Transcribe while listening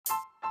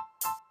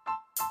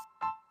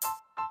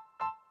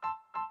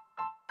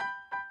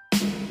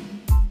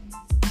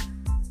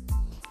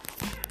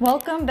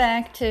Welcome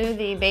back to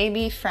the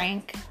Baby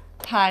Frank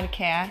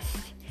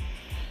podcast.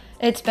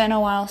 It's been a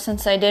while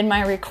since I did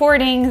my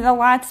recording. A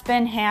lot's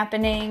been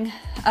happening.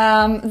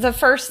 The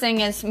first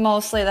thing is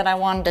mostly that I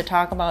wanted to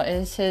talk about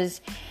is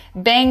his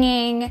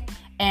banging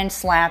and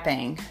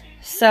slapping.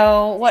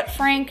 So what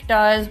Frank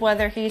does,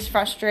 whether he's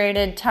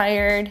frustrated,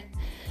 tired,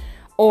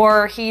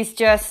 or he's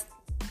just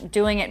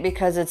doing it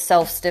because it's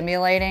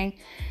self-stimulating,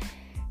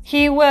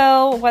 he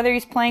will, whether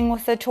he's playing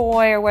with a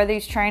toy or whether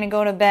he's trying to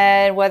go to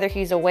bed, whether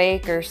he's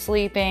awake or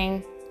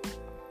sleeping,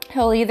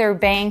 he'll either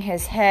bang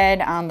his head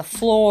on the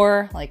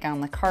floor, like on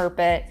the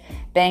carpet,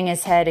 bang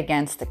his head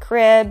against the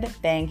crib,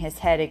 bang his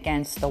head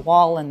against the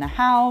wall in the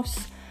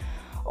house,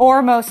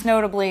 or most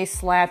notably,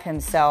 slap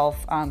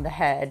himself on the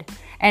head.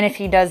 And if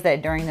he does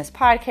that during this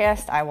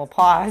podcast, I will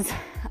pause.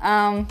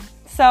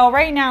 So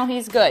right now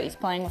he's good. He's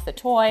playing with a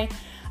toy.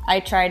 I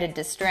try to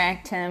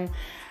distract him.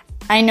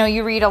 I know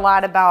you read a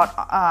lot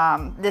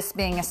about this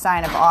being a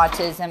sign of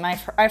autism.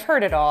 I've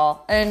heard it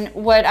all. And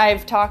what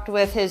I've talked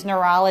with his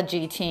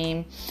neurology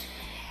team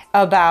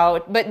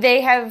about, but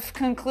they have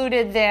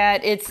concluded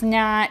that it's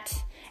not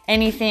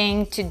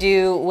anything to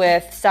do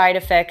with side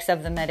effects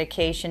of the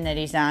medication that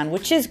he's on,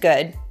 which is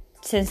good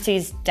since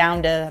he's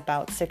down to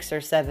about 6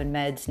 or 7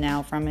 meds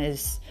now from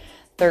his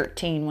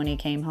 13 when he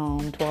came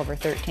home, 12 or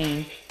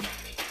 13.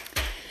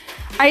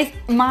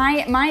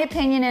 My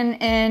opinion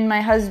and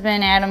my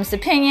husband Adam's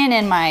opinion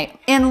and my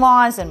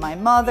in-laws and my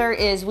mother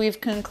is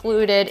we've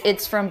concluded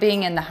it's from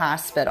being in the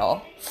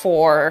hospital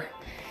for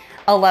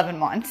 11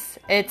 months.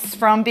 It's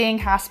from being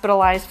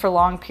hospitalized for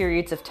long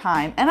periods of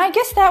time. And I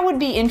guess that would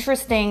be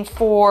interesting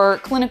for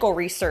clinical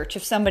research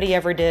if somebody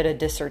ever did a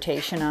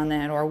dissertation on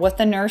that, or what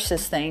the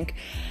nurses think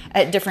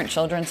at different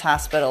children's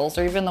hospitals,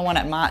 or even the one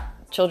at Mott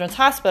Children's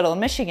Hospital in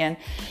Michigan,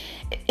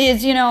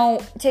 is,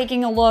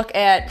 taking a look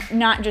at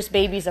not just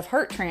babies of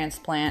heart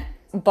transplant,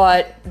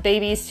 but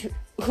babies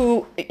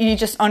who you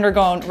just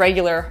undergone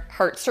regular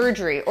heart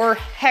surgery, or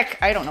heck,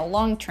 I don't know,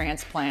 lung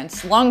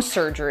transplants, lung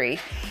surgery.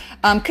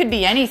 Could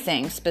be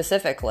anything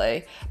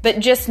specifically, but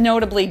just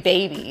notably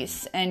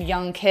babies and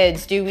young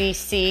kids. Do we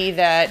see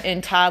that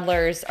in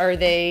toddlers,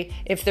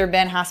 if they've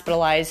been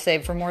hospitalized, say,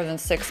 for more than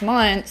 6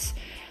 months,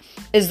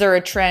 is there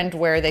a trend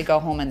where they go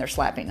home and they're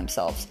slapping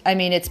themselves? I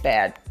mean, it's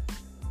bad.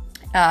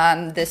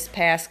 This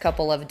past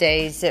couple of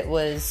days, it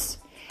was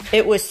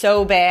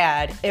so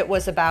bad. It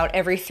was about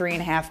every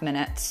 3.5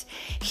 minutes.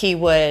 He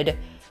would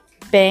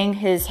bang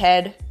his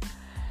head.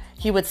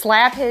 He would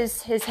slap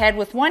his head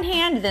with one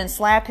hand, then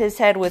slap his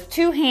head with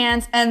 2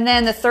 hands. And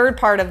then the third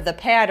part of the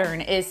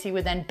pattern is he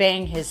would then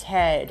bang his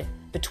head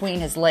between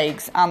his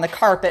legs on the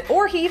carpet,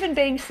 or he even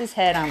bangs his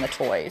head on the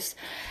toys.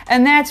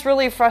 And that's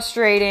really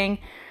frustrating.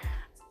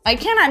 I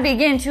cannot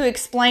begin to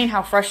explain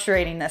how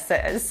frustrating this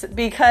is,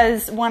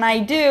 because when I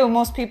do,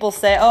 most people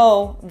say,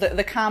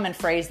 the common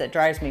phrase that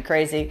drives me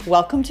crazy,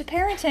 welcome to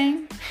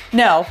parenting.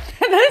 No,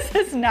 this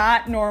is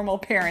not normal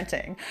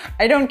parenting.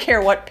 I don't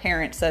care what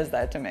parent says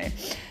that to me.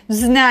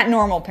 This is not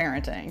normal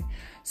parenting.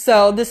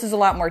 So this is a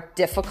lot more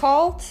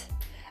difficult.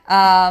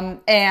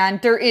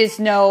 And there is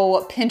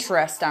no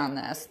Pinterest on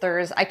this.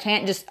 I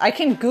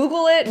can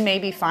Google it and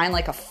maybe find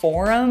like a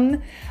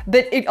forum,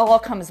 but it all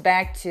comes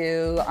back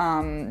to,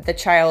 the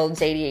child's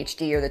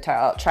ADHD or the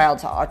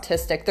child's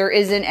autistic. There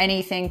isn't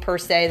anything per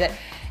se that,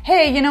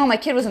 hey, my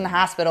kid was in the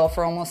hospital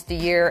for almost a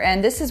year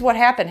and this is what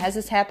happened. Has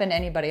this happened to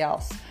anybody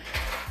else?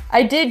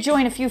 I did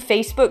join a few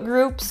Facebook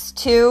groups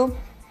too.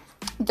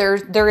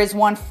 There is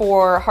one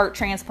for heart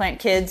transplant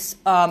kids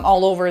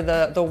all over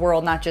the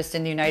world, not just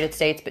in the United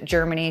States, but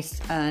Germany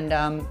and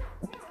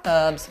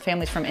some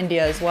families from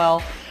India as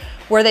well,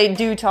 where they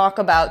do talk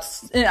about,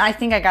 I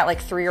think I got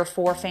like 3 or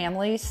 4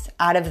 families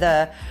out of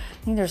I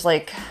think there's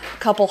like a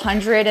couple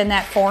hundred in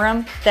that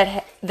forum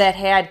that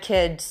had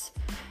kids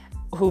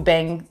who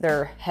bang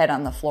their head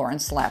on the floor and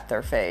slap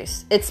their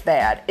face. It's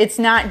bad. It's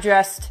not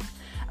just...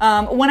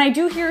 when I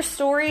do hear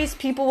stories,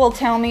 people will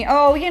tell me,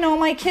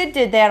 my kid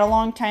did that a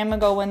long time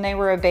ago when they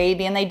were a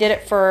baby and they did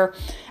it for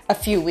a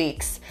few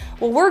weeks.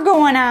 Well, we're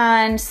going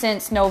on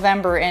since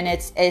November and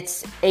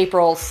it's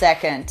April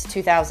 2nd,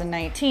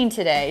 2019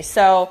 today.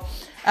 So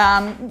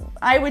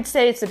I would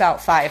say it's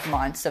about 5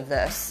 months of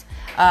this.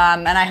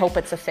 And I hope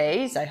it's a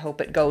phase. I hope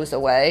it goes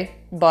away.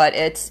 But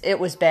it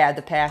was bad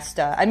the past,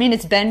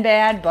 it's been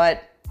bad,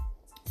 but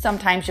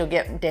sometimes you'll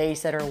get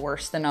days that are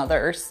worse than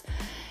others.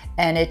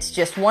 And it's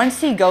just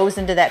once he goes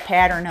into that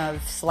pattern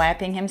of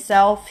slapping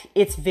himself,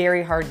 it's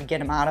very hard to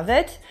get him out of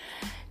it.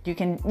 You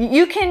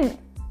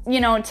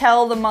can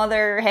tell the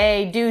mother,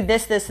 hey, do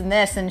this, this, and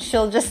this, and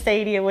she'll just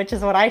say to you, which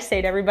is what I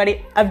say to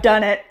everybody, I've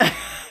done it,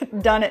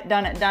 done it.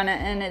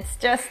 And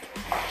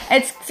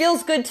it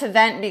feels good to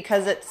vent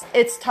because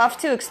it's tough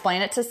to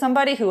explain it to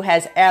somebody who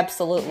has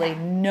absolutely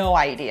no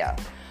idea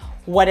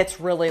what it's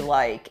really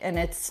like. And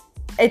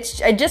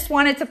I just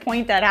wanted to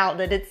point that out,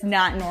 that it's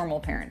not normal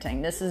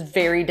parenting. This is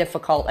very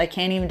difficult. I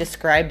can't even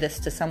describe this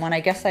to someone. I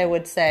guess I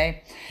would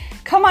say,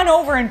 come on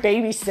over and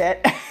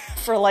babysit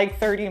for like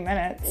 30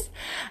 minutes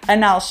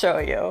and I'll show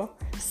you.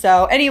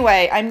 So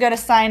anyway, I'm going to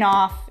sign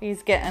off.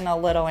 He's getting a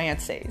little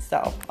antsy.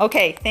 So,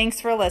 okay,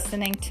 thanks for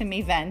listening to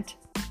me vent.